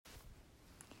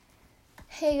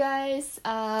Hey guys,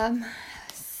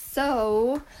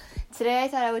 so today I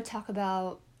thought I would talk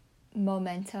about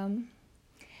momentum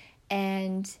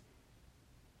and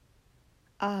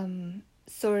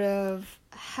sort of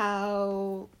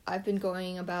how I've been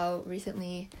going about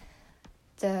recently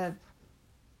the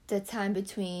time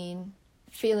between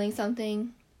feeling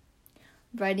something,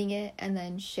 writing it, and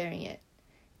then sharing it,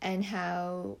 and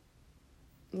how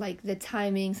like the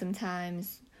timing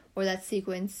sometimes or that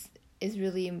sequence is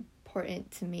really important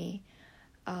to me,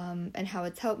 and how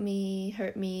it's helped me,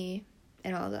 hurt me,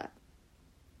 and all that.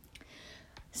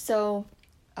 So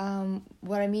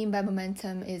what I mean by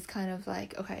momentum is kind of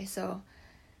like, okay, so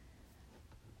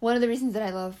one of the reasons that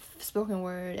I love spoken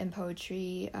word and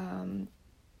poetry,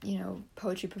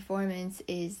 poetry performance,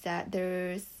 is that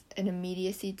there's an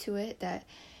immediacy to it, that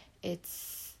it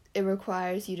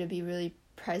requires you to be really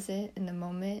present in the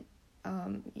moment.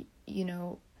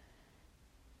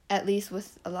 At least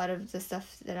with a lot of the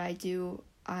stuff that I do,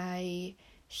 I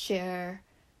share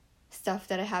stuff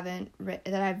that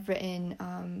I've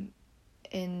written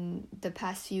in the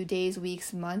past few days,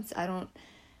 weeks, months. I don't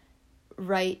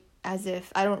write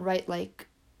like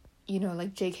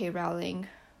J.K. Rowling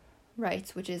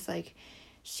writes, which is like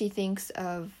she thinks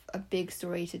of a big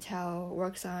story to tell,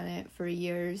 works on it for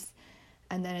years,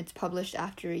 and then it's published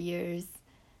after years,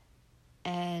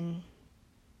 and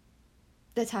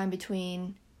the time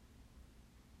between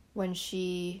when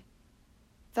she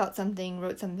felt something,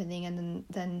 wrote something, and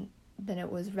then it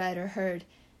was read or heard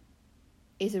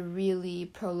is a really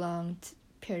prolonged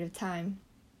period of time.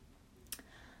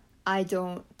 I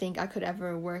don't think I could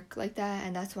ever work like that,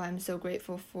 and that's why I'm so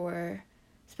grateful for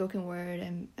spoken word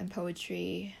and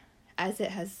poetry as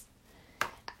it has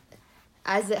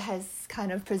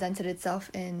kind of presented itself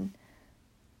in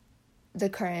the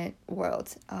current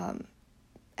world,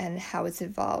 and how it's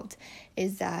evolved,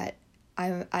 is that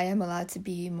I am allowed to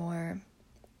be more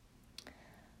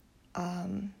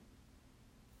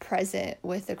present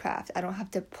with the craft. I don't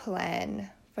have to plan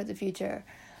for the future.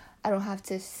 I don't have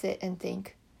to sit and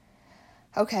think,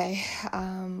 okay,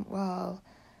 well,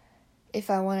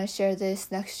 if I want to share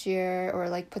this next year or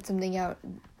like put something out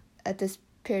at this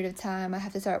period of time, I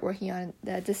have to start working on it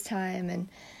at this time. And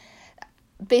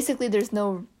basically there's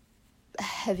no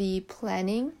heavy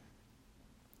planning,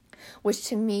 which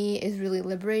to me is really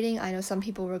liberating. I know some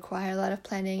people require a lot of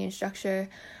planning and structure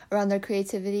around their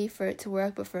creativity for it to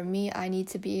work, but for me, I need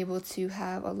to be able to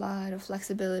have a lot of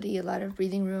flexibility, a lot of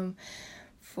breathing room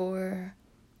for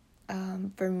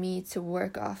me to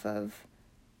work off of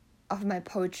my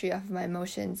poetry, off of my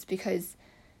emotions, because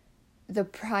the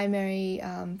primary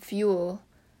fuel,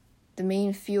 the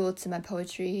main fuel to my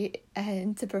poetry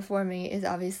and to performing is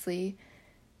obviously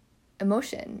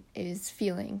emotion, is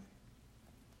feeling.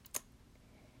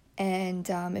 And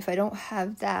if I don't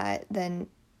have that, then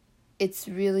it's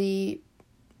really,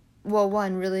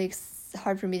 really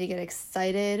hard for me to get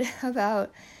excited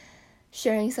about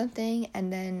sharing something.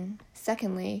 And then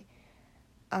secondly,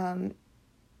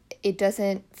 it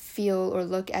doesn't feel or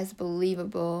look as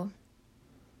believable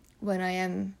when I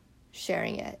am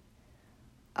sharing it.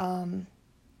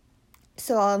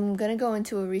 So I'm going to go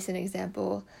into a recent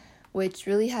example, which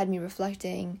really had me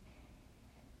reflecting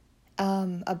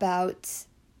about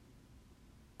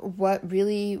what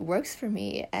really works for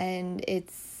me, and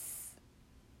it's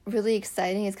really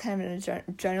exciting. It's kind of an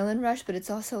adrenaline rush, but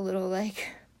it's also a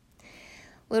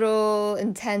little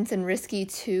intense and risky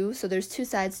too. So there's two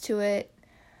sides to it,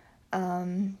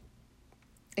 and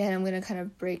I'm gonna kind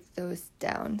of break those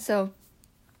down. So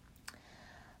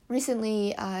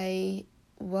recently I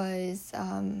was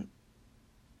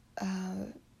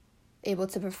able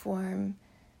to perform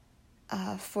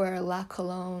for La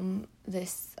Colombe,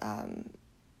 this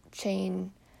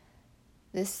chain,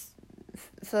 this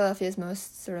Philadelphia's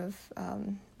most sort of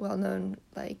well-known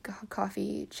like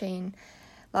coffee chain,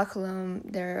 La Colombe.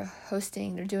 They're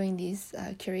doing these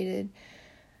curated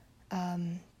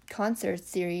concert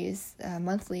series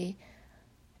monthly,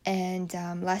 and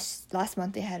last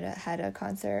month they had a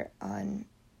concert on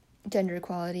gender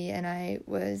equality, and I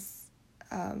was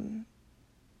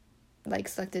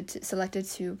selected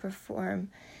to perform.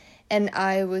 And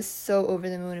I was so over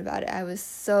the moon about it. I was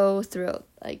so thrilled.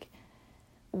 Like,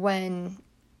 when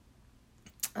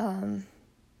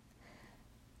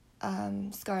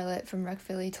Scarlett from Rec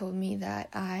Philly told me that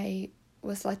I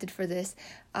was selected for this,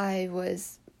 I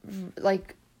was,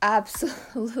 like,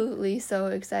 absolutely so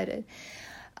excited.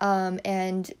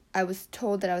 And I was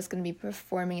told that I was going to be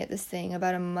performing at this thing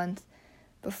about a month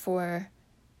beforehand.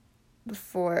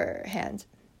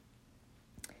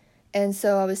 And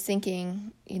so I was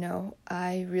thinking,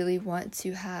 I really want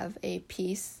to have a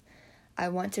piece I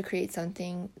want to create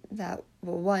something that,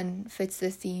 well, one, fits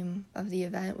the theme of the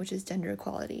event, which is gender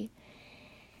equality.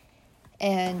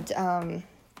 And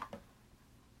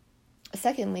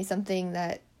secondly, something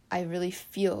that I really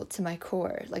feel to my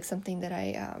core, like something that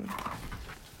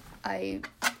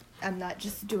I'm not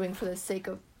just doing for the sake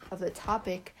of the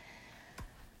topic,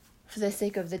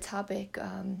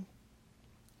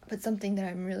 but something that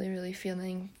I'm really, really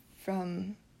feeling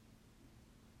from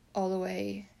all the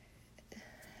way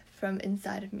from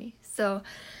inside of me. So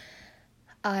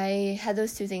I had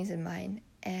those two things in mind,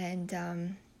 and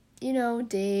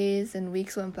days and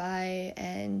weeks went by,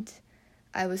 and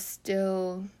I was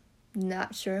still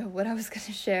not sure what I was going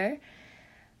to share.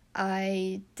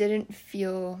 I didn't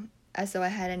feel as though I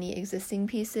had any existing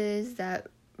pieces that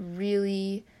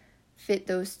really fit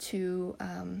those two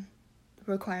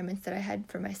requirements that I had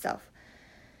for myself,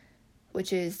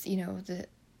 which is, the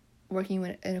working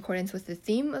in accordance with the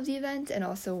theme of the event, and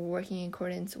also working in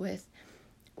accordance with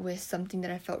something that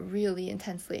I felt really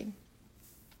intensely.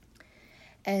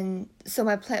 And so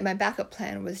my backup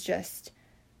plan was just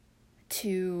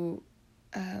to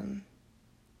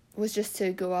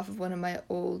go off of one of my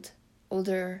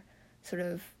older sort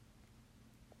of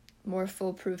more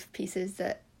foolproof pieces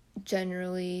that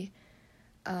generally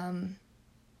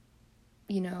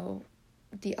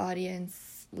the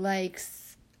audience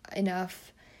likes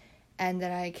enough and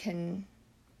that I can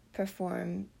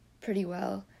perform pretty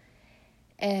well.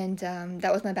 And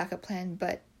that was my backup plan,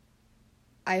 but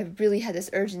I really had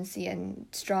this urgency and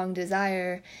strong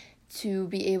desire to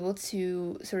be able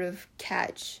to sort of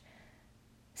catch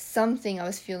something I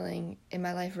was feeling in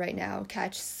my life right now,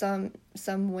 catch some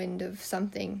wind of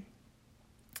something.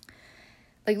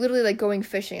 Like literally like going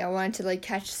fishing. I wanted to like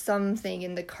catch something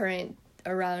in the current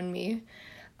around me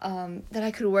that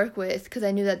I could work with, because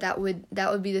I knew that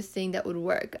would be the thing that would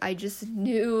work. I just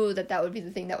knew that would be the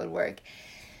thing that would work.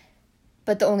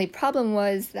 But the only problem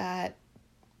was that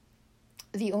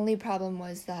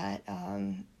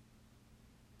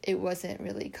it wasn't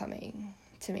really coming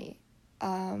to me.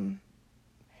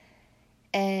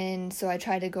 And so I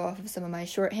tried to go off of some of my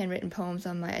short handwritten poems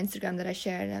on my Instagram that I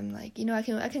shared. And I'm like, I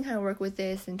can kind of work with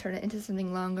this and turn it into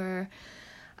something longer.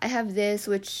 I have this,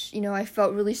 which, I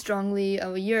felt really strongly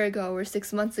a year ago or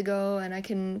 6 months ago, and I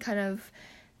can kind of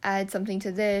add something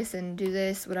to this and do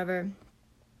this, whatever,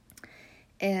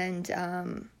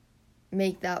 and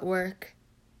make that work.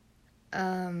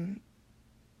 And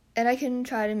I can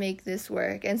try to make this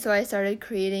work. And so I started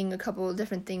creating a couple of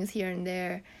different things here and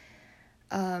there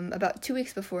about 2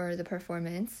 weeks before the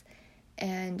performance.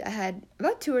 And I had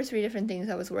about 2 or 3 different things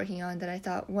I was working on that I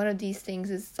thought one of these things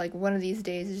is like one of these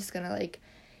days is just going to like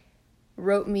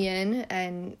rope me in,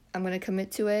 and I'm going to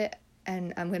commit to it,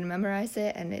 and I'm going to memorize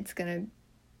it, and it's going to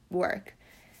work.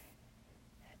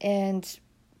 And,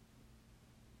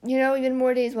 even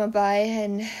more days went by,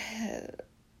 and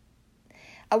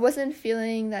I wasn't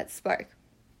feeling that spark.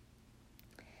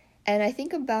 And I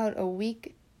think about a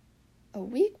week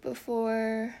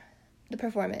before the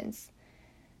performance,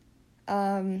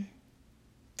 an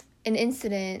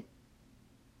incident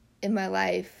in my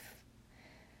life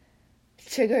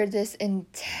triggered this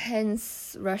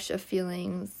intense rush of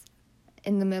feelings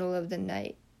in the middle of the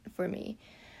night for me.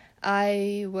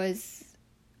 I was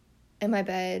in my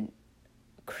bed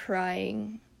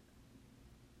crying,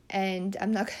 and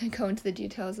I'm not going to go into the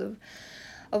details of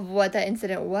what that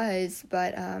incident was,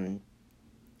 but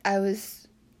I was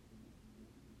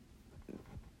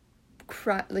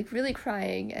really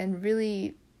crying and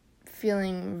really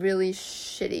feeling really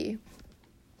shitty.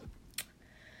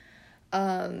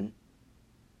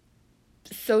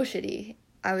 So shitty.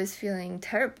 I was feeling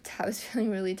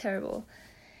really terrible.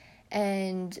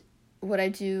 And what I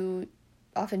do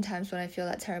oftentimes when I feel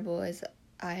that terrible is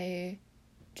I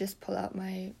just pull out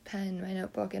my pen, my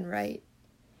notebook, and write.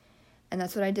 And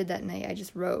that's what I did that night. I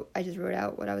just wrote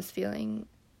out what I was feeling.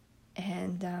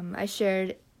 And I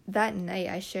shared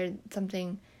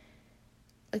something,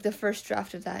 like the first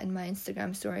draft of that in my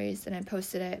Instagram stories, and I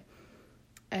posted it.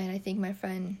 And I think one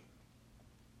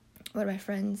of my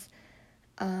friends,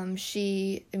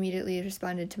 she immediately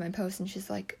responded to my post, and she's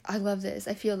like, I love this,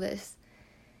 I feel this.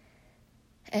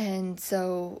 And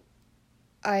so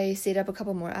I stayed up a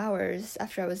couple more hours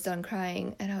after I was done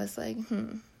crying, and I was like,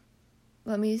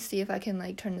 let me see if I can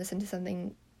like turn this into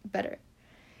something better.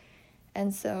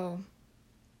 And so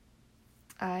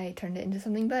I turned it into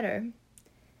something better.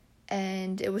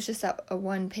 And it was just a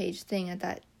 1-page thing at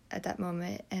that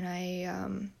moment, and I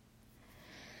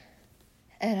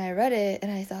read it,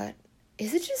 and I thought,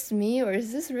 is it just me, or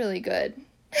is this really good?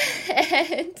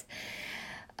 And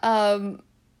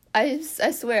I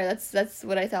swear that's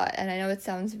what I thought. And I know it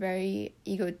sounds very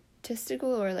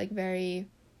egotistical or like very,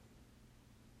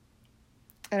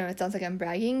 I don't know, it sounds like I'm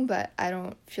bragging, but I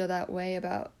don't feel that way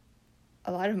about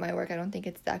a lot of my work. I don't think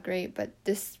it's that great, but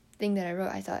this thing that I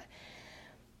wrote, I thought,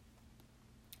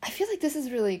 I feel like this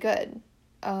is really good.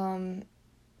 And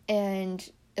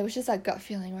it was just that gut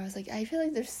feeling where I was like, I feel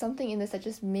like there's something in this that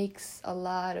just makes a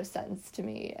lot of sense to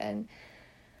me. And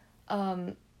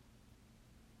I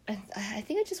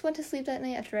think I just went to sleep that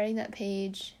night after writing that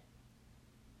page.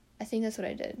 I think that's what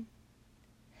I did.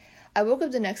 I woke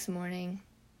up the next morning.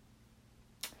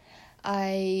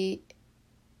 I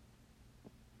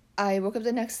woke up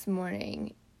the next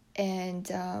morning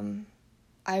and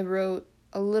I wrote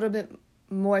a little bit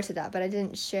more to that, but I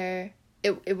didn't share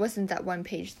it. It wasn't that one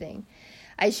page thing.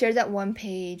 I shared that one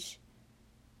page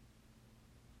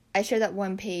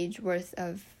worth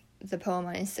of the poem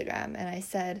on Instagram, and I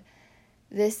said,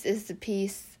 this is the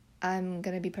piece I'm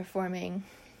going to be performing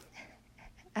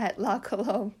at La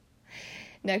Colombe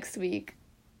next week.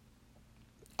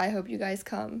 I hope you guys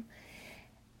come.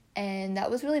 And that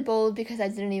was really bold because I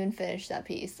didn't even finish that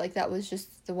piece. Like, that was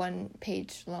just the 1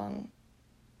 page long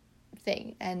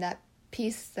thing. And that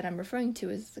piece that I'm referring to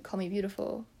is the Call Me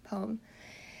Beautiful poem.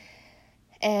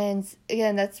 And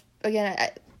again, this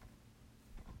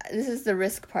is the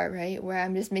risk part, right? Where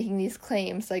I'm just making these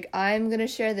claims. Like, I'm going to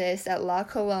share this at La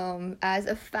Colombe as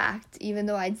a fact, even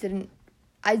though I didn't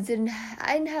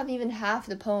have even half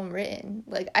the poem written.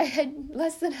 Like, I had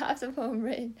less than half the poem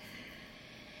written.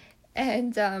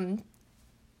 And,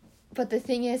 but the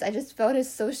thing is, I just felt it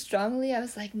so strongly. I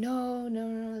was like, no,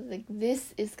 like,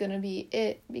 this is gonna be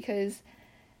it, because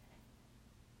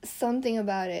something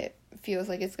about it feels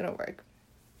like it's gonna work.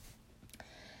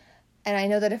 And I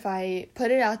know that if I put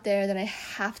it out there, then I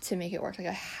have to make it work. Like,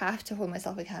 I have to hold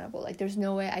myself accountable. Like, there's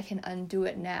no way I can undo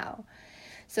it now.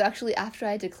 So actually, after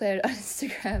I declared on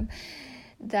Instagram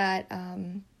that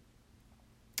I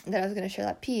was gonna share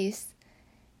that piece,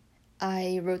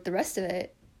 I wrote the rest of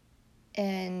it,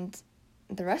 and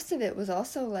the rest of it was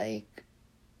also like,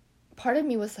 part of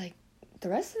me was like, the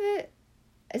rest of it,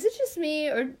 is it just me,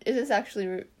 or is this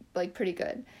actually like pretty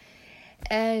good?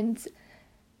 And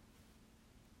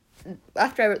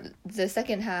after I wrote the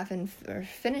second half and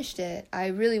finished it, I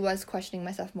really was questioning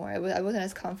myself more. I wasn't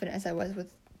as confident as I was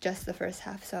with just the first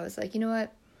half, so I was like, you know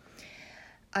what,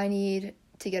 I need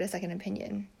to get a second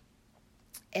opinion.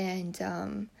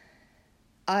 And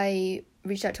I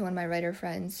reached out to one of my writer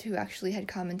friends who actually had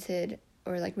commented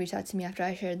or like reached out to me after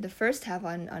I shared the first half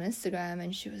on Instagram,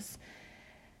 and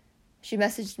she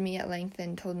messaged me at length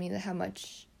and told me how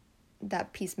much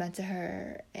that piece meant to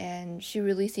her, and she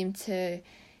really seemed to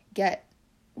get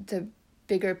the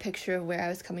bigger picture of where I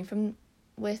was coming from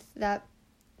with that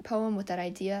poem, with that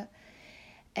idea.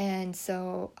 And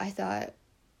so I thought,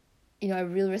 I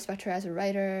really respect her as a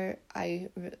writer. I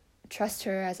trust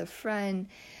her as a friend.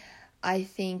 I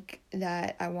think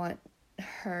that I want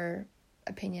her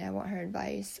opinion, I want her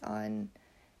advice on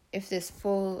if this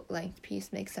full-length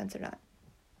piece makes sense or not.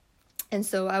 And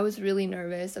so I was really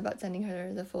nervous about sending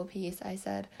her the full piece. I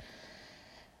said,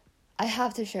 I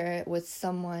have to share it with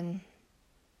someone.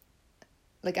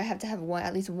 Like, I have to have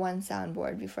at least one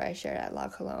soundboard before I share it at La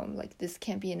Colombe. Like, this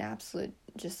can't be an absolute,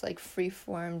 just like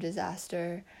free-form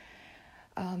disaster.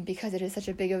 Because it is such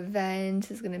a big event.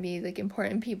 There's going to be like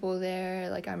important people there.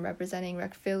 Like, I'm representing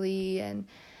Rec Philly, and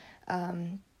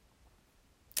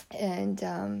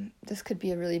this could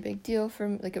be a really big deal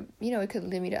for like it could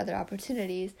lead me to other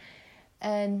opportunities.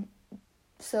 And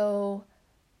so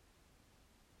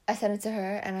I sent it to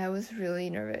her, and I was really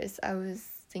nervous. I was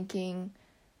thinking,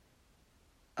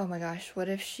 oh my gosh, what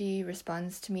if she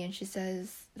responds to me and she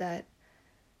says that,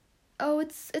 oh,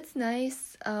 it's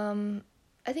nice.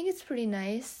 I think it's pretty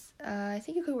nice. I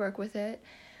think you could work with it,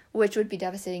 which would be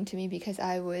devastating to me because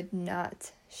I would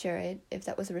not share it if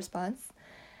that was a response.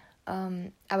 I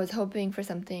was hoping for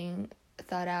something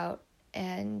thought out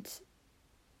and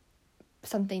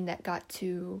something that got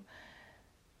to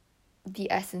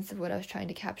the essence of what I was trying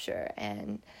to capture.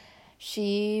 And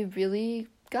she really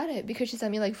got it because she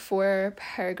sent me like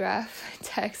 4-paragraph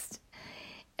text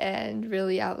and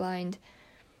really outlined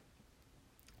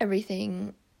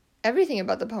everything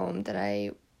about the poem that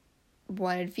I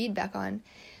wanted feedback on.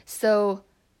 So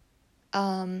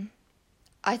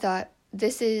I thought,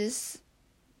 this is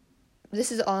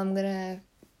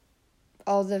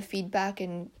all the feedback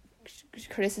and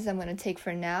criticism I'm going to take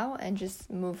for now and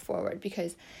just move forward,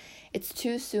 because it's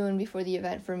too soon before the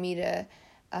event for me to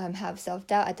have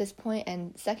self-doubt at this point.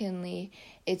 And secondly,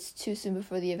 it's too soon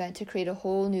before the event to create a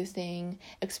whole new thing,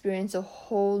 experience a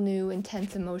whole new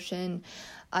intense emotion,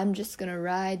 I'm just going to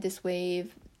ride this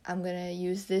wave. I'm going to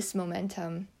use this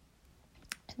momentum.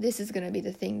 This is going to be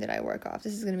the thing that I work off.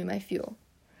 This is going to be my fuel.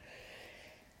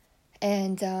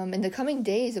 And in the coming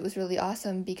days, it was really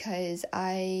awesome because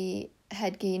I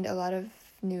had gained a lot of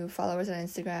new followers on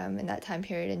Instagram in that time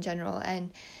period in general.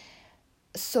 And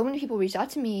so many people reached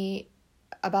out to me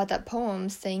about that poem,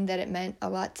 saying that it meant a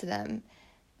lot to them.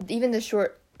 Even the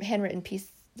short handwritten piece,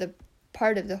 the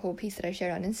part of the whole piece that I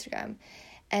shared on Instagram.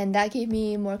 And that gave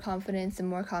me more confidence.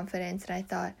 And I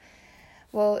thought,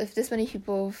 well, if this many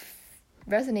people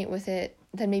resonate with it,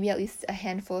 then maybe at least a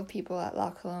handful of people at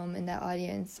La Colombe in that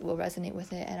audience will resonate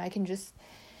with it, and I can just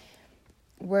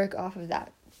work off of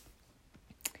that.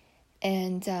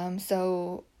 And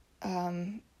so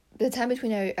the time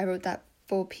between I wrote that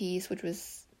full piece, which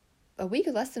was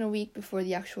less than a week before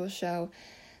the actual show,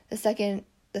 the second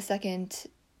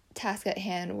task at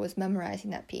hand was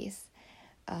memorizing that piece.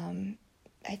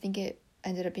 I think it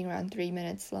ended up being around 3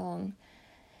 minutes long.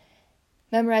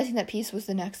 Memorizing that piece was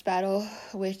the next battle,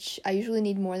 which I usually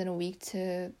need more than a week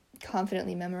to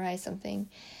confidently memorize something.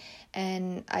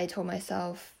 And I told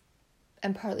myself,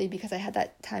 and partly because I had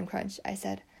that time crunch, I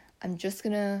said, I'm just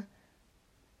gonna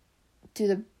do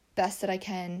the best that I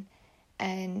can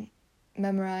and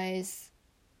memorize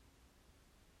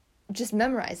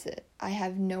it. I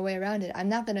have no way around it. I'm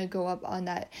not gonna go up on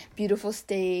that beautiful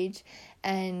stage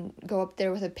and go up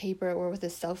there with a paper or with a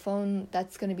cell phone.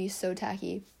 That's gonna be so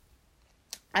tacky.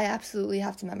 I absolutely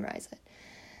have to memorize it.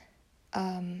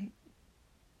 I'm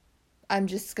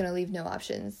just going to leave no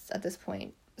options at this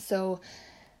point. So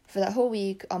for that whole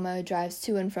week, on my drives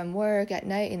to and from work, at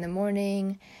night, in the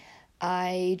morning,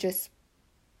 the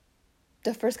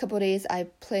first couple of days I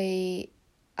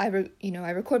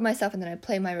record myself, and then I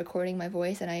play my recording, my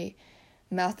voice, and I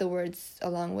mouth the words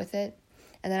along with it.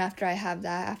 And then after I have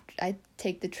that, after I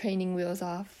take the training wheels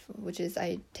off, which is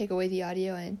I take away the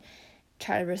audio and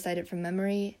try to recite it from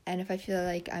memory. And if I feel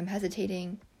like I'm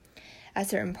hesitating at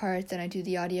certain parts, then I do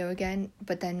the audio again.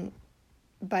 But then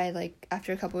by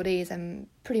after a couple of days, I'm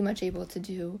pretty much able to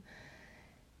do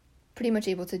the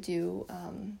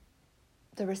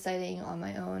reciting on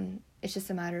my own. It's just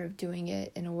a matter of doing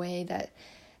it in a way that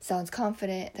sounds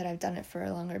confident, that I've done it for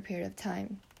a longer period of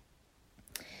time.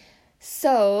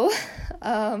 So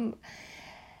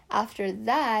after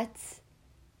that,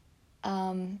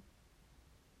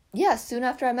 soon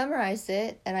after I memorized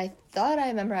it, and I thought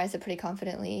I memorized it pretty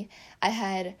confidently, I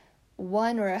had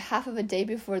one or a half of a day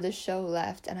before the show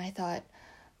left, and I thought,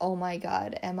 oh my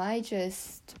God, am I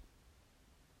just,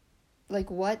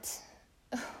 what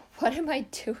am I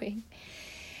doing?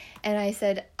 And I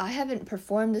said, I haven't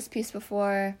performed this piece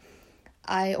before.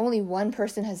 Only one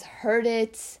person has heard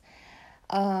it.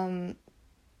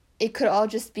 It could all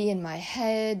just be in my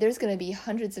head. There's going to be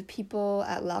hundreds of people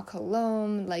at La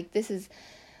Colombe. This is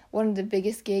one of the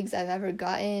biggest gigs I've ever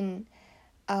gotten.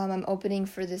 I'm opening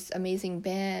for this amazing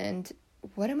band.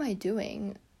 What am I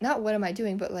doing? Not what am I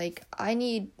doing, but I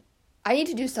need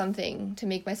to do something to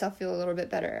make myself feel a little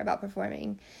bit better about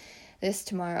performing this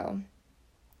tomorrow.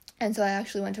 And so I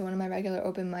actually went to one of my regular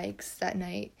open mics that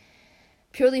night,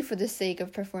 purely for the sake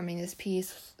of performing this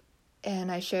piece,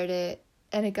 and I shared it,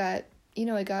 and it got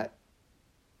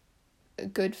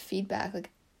good feedback.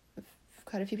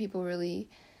 Quite a few people really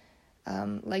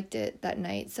liked it that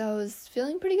night, so I was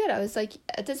feeling pretty good. I was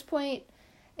at this point,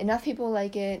 enough people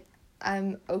like it,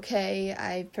 I'm okay.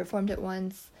 I performed it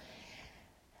once.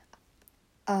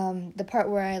 The part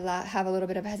where I have a little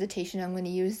bit of hesitation, I'm going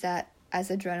to use that as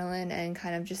adrenaline and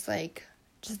kind of just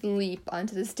leap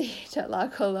onto the stage at La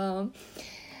Colombe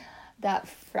that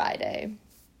Friday.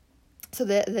 So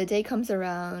the day comes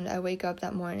around, I wake up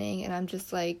that morning, and I'm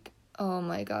just oh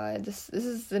my God, this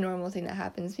is the normal thing that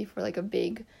happens before a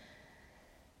big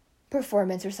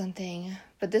performance or something.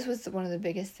 But this was one of the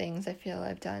biggest things I feel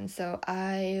I've done. So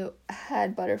I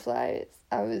had butterflies.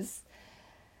 I was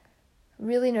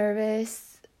really nervous.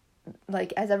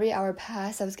 As every hour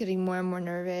passed, I was getting more and more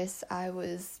nervous. I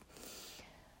was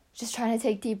just trying to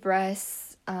take deep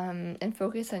breaths and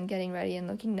focus on getting ready and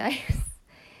looking nice.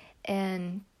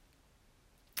 And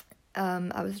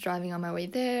I was driving on my way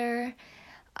there.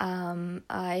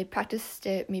 I practiced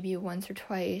it maybe once or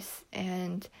twice,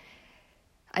 and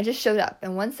I just showed up.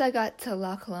 And once I got to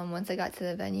La Colombe, once I got to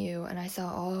the venue and I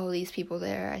saw all these people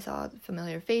there, I saw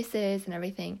familiar faces and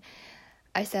everything,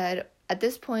 I said, at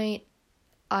this point,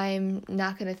 I'm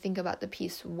not going to think about the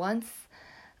piece once.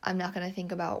 I'm not going to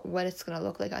think about what it's going to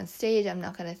look like on stage. I'm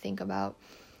not going to think about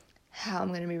how I'm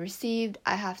going to be received.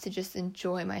 I have to just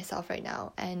enjoy myself right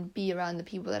now and be around the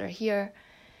people that are here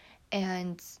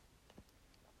and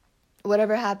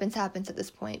whatever happens at this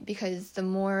point, because the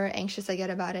more anxious I get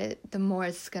about it, the more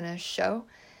it's gonna show.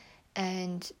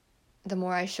 And the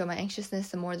more I show my anxiousness,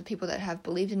 the more the people that have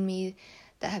believed in me,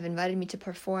 that have invited me to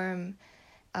perform,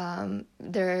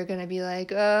 they're gonna be like,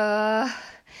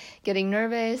 getting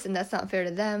nervous, and that's not fair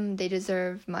to them. They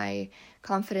deserve my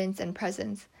confidence and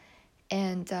presence.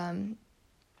 And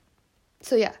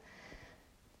so yeah,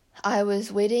 I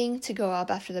was waiting to go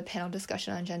up after the panel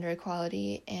discussion on gender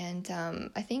equality, and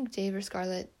I think Dave or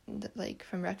Scarlett, like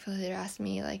from Rec Facilitator, asked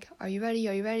me like, "Are you ready?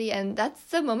 Are you ready?" And that's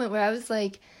the moment where I was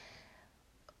like,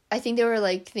 I think they were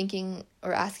like thinking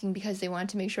or asking because they wanted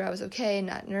to make sure I was okay and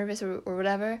not nervous or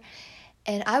whatever.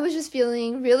 And I was just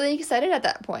feeling really excited at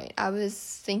that point. I was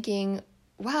thinking,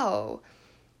 wow,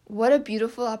 what a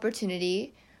beautiful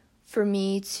opportunity for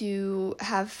me to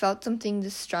have felt something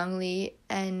this strongly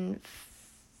and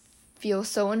feel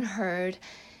so unheard,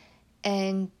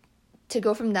 and to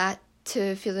go from that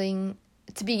to feeling,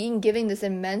 to being given this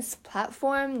immense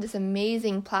platform, this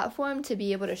amazing platform, to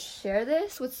be able to share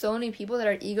this with so many people that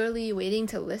are eagerly waiting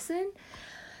to listen.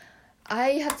 I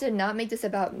have to not make this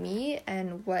about me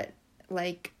and what,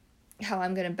 like, how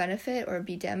I'm going to benefit or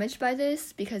be damaged by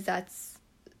this, because that's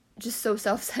just so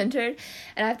self-centered.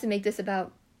 And I have to make this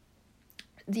about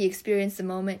the experience, the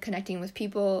moment, connecting with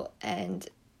people, and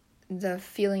the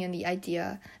feeling and the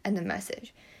idea and the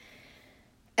message.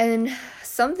 And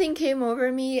something came over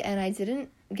me, and I didn't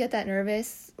get that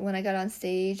nervous when I got on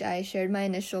stage. I shared my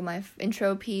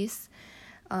intro piece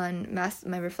on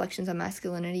my reflections on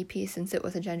masculinity piece, since it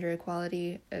was a gender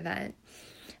equality event,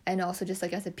 and also just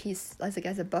like as a piece,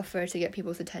 as a buffer to get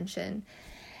people's attention.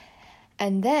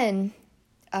 And then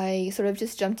I sort of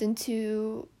just jumped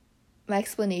into my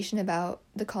explanation about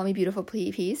the Call Me Beautiful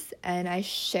piece, and I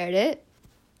shared it.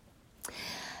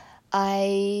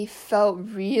 I felt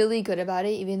really good about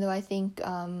it, even though I think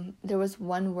there was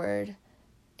one word,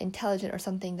 intelligent or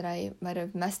something, that I might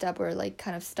have messed up or like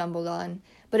kind of stumbled on.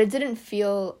 But it didn't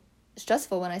feel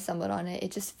stressful when I stumbled on it.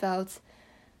 It just felt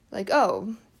like,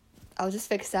 oh, I'll just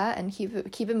fix that and keep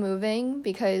it moving,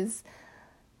 because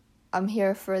I'm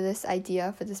here for this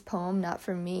idea, for this poem, not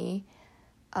for me.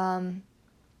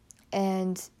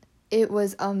 And it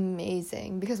was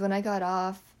amazing, because when I got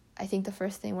off, I think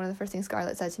one of the first things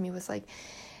Scarlett said to me was like,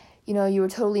 you know, you were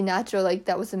totally natural, like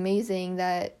that was amazing,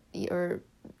 that you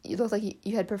looked like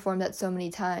you had performed that so many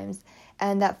times,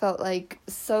 and that felt like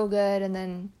so good. And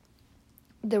then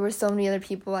there were so many other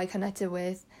people I connected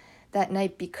with that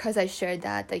night because I shared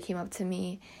that came up to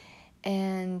me,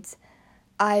 and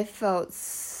I felt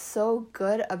so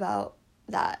good about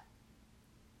that.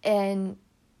 And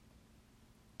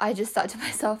I just thought to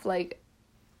myself, like,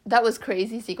 that was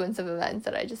crazy sequence of events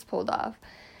that I just pulled off.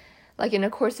 Like, in a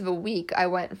course of a week, I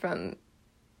went from,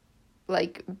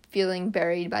 like, feeling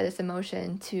buried by this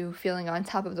emotion to feeling on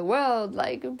top of the world,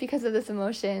 like, because of this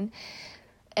emotion.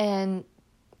 And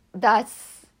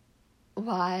that's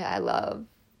why I love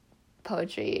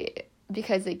poetry,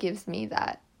 because it gives me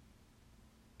that.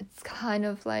 It's kind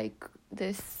of like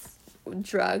this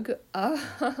drug.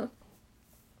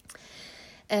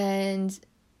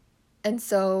 And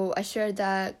so I shared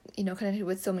that, you know, connected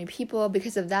with so many people.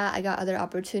 Because of that, I got other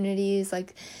opportunities,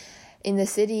 like in the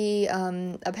city.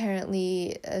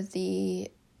 Apparently, the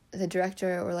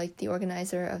director, or like the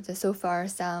organizer of the So Far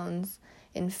Sounds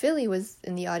in Philly, was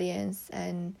in the audience,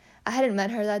 and I hadn't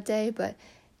met her that day, but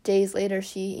days later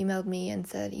she emailed me and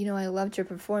said, you know, I loved your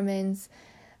performance.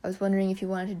 I was wondering if you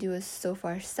wanted to do a So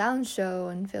Far Sound show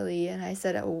in Philly. And I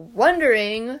said,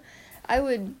 wondering? I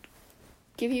would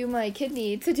give you my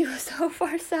kidney to do a So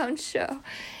Far Sound show.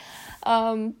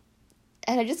 And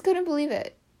I just couldn't believe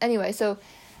it. Anyway, so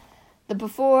the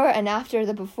before and after.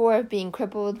 The before being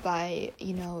crippled by,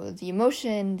 you know, the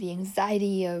emotion, the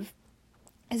anxiety of,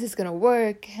 is this gonna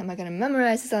work? Am I gonna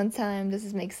memorize this on time? Does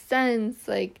this make sense?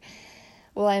 Like,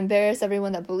 will I embarrass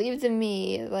everyone that believed in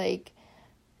me? Like,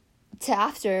 to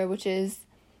after, which is,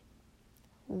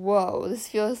 whoa, this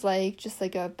feels like just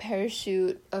like a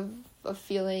parachute of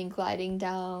feeling gliding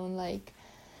down, like,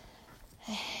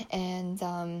 and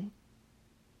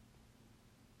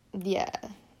yeah,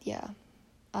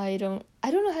 I don't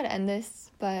know how to end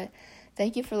this, but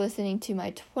thank you for listening to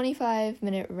my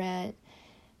 25-minute rant.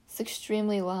 It's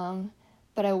extremely long,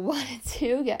 but I wanted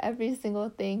to get every single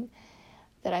thing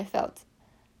that I felt.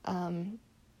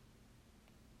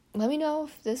 Let me know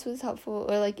if this was helpful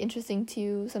or like interesting to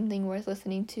you, something worth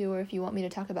listening to, or if you want me to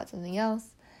talk about something else,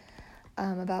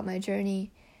 about my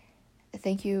journey.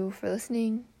 Thank you for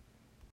listening.